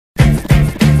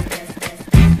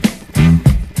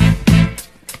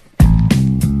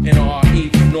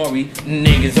Nori,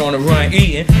 niggas on the run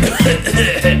eating.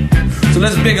 So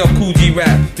let's big up Kool G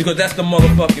Rap, because that's the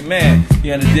motherfucking man.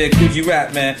 You understand? Kool G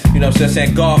Rap, man. You know what I'm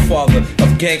saying? Godfather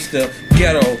of gangster,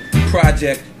 ghetto,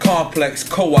 project, complex,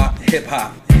 co-op,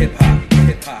 hip-hop, hip-hop,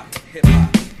 hip-hop, hip-hop.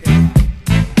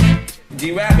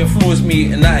 G-Rap influenced me,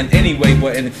 not in any way,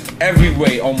 but in every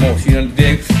way almost. You know what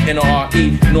I'm saying?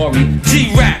 N-O-R-E, Nori.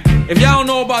 G-Rap. If y'all don't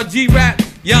know about G-Rap,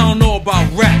 y'all don't know about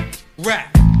rap.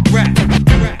 Rap, rap,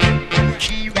 rap.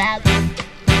 G-Rap.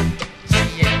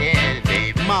 CNN,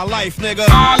 baby. My life, nigga.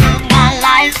 All of my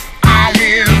life I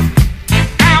live.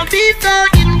 I'll be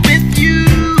thugging with you.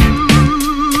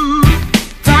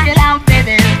 Thug it out,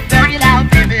 baby. Thug it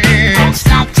out, baby. Don't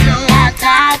stop till I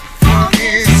die for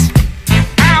this.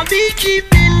 I'll be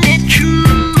keeping it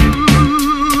true.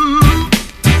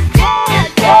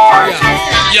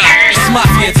 Yeah, it's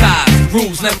mafia ties.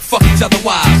 Rules never fuck each other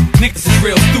wives. Niggas is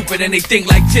real stupid and they think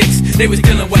like chicks. They was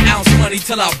dealing with ounce money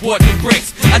till I bought the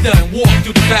bricks. I done walked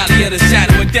through the valley of the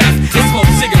shadow of death and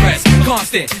smoked cigarettes,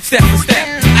 constant, step for step,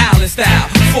 island style,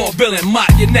 4 billion,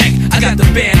 mop your neck. I got the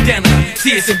bandana,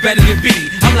 see it's embedded in B.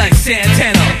 I'm like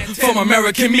Santana, from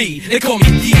American Me. They call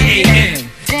me D-A-N,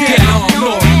 dead on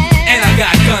Nori. And I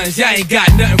got guns, y'all ain't got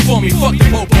nothing for me. Fuck the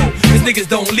popo, cause niggas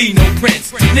don't leave no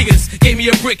prints. Niggas gave me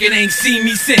a brick and ain't seen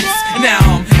me since. And now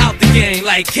I'm out the game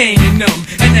like Kane and them.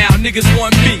 And now niggas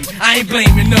want me, I ain't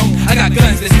blaming them. I got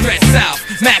guns that stretch south,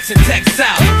 Max and Tech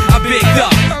South. I bigged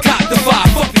up, got the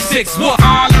 5, fuck the 6, what?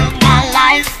 All of my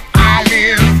life I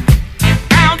live.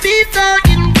 I'll be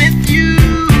thugging with you.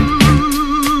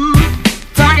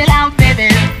 Thug it out, baby.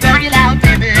 Thug it out,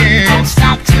 baby. Don't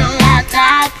stop till I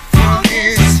die for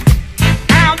this.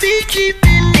 I'll be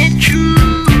keeping it true.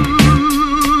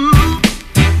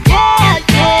 Yeah,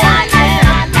 yeah,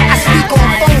 yeah. I speak on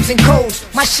phones and codes.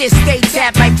 My shit stay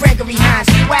tapped like Gregory Hines.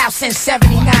 Wow, since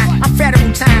 '79. I'm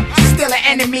federal time, still an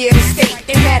enemy of the state.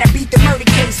 They mad I beat the murder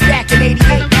case back in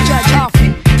 '88. Judge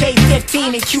Hoffman,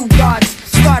 K-15 and Q guards.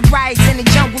 Start riots in the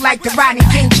jungle like the Rodney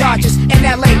King charges. In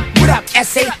LA, what up,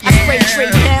 SA? I spray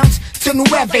trade pounds to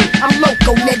Nueve. I'm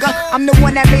loco, nigga. I'm the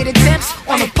one that made attempts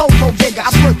on a popo bigger.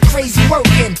 I put crazy work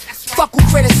in. Fuck who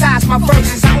criticize my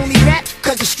verses. I only rap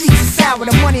cause the streets is sour.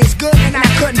 The money is good and I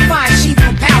couldn't find sheep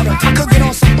and powder. I could get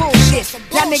on some bullshit.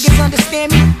 Y'all niggas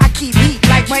understand me? I keep heat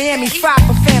like Miami, fried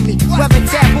for family. Whether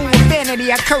taboo or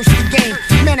vanity, I curse the game.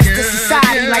 Menace to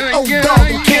society like old dog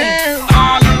and Kenny.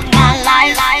 All of my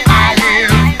life I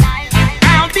live.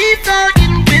 I'll be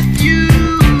thugging with you.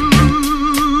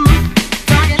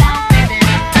 Thug it out, baby.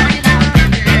 Thug it out,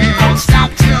 baby. Don't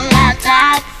stop till I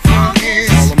die for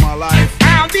this. All of my life.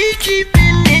 I'll be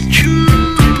keeping it true.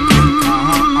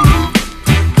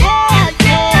 Yeah,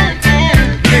 yeah,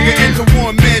 yeah. Nigga into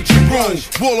one-man room.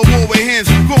 Wall to wall with hands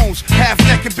and goons.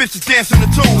 Half-naked bitches dancing the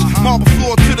tunes. Marble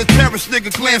floor to the terrace,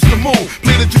 nigga glance the moon.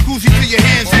 Play the jacuzzi till your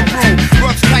hands get broom.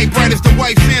 Rugs tight, bright as the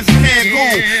white sands of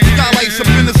Cancun. Skylights up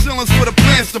in the ceilings for the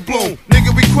plants to bloom.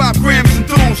 Nigga, we crop grams and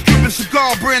dooms. Cuban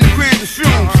cigar brand and grand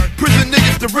fumes. Prison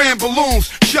niggas that ran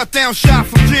balloons. Shut down shop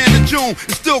from Jan to June.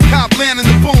 And still cop land in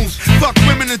the booms. Fuck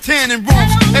women in tanning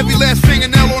rooms. Every last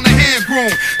fingernail on the hand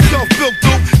groom. Self-built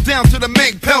dope, down to the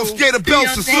make pelts. Gator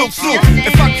belts and silk suits.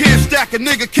 If I can't stack a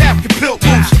nigga, cap can pilt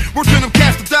loose. Work to them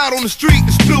cats that died on the street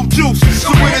and spilled juice. So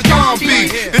where the dawn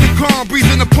be? In the calm breeze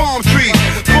in the palm trees.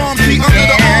 Palm tea under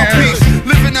the armpiece.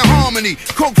 Living in harmony.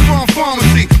 Coke farm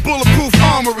pharmacy. Bulletproof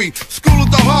armory. School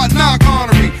of the hard knock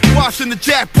honorary. Washing the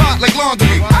jackpot like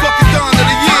laundry. Fucking Don of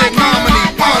the year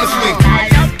nominee. Honestly.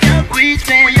 Breeze,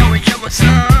 man, yo, what's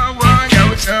up?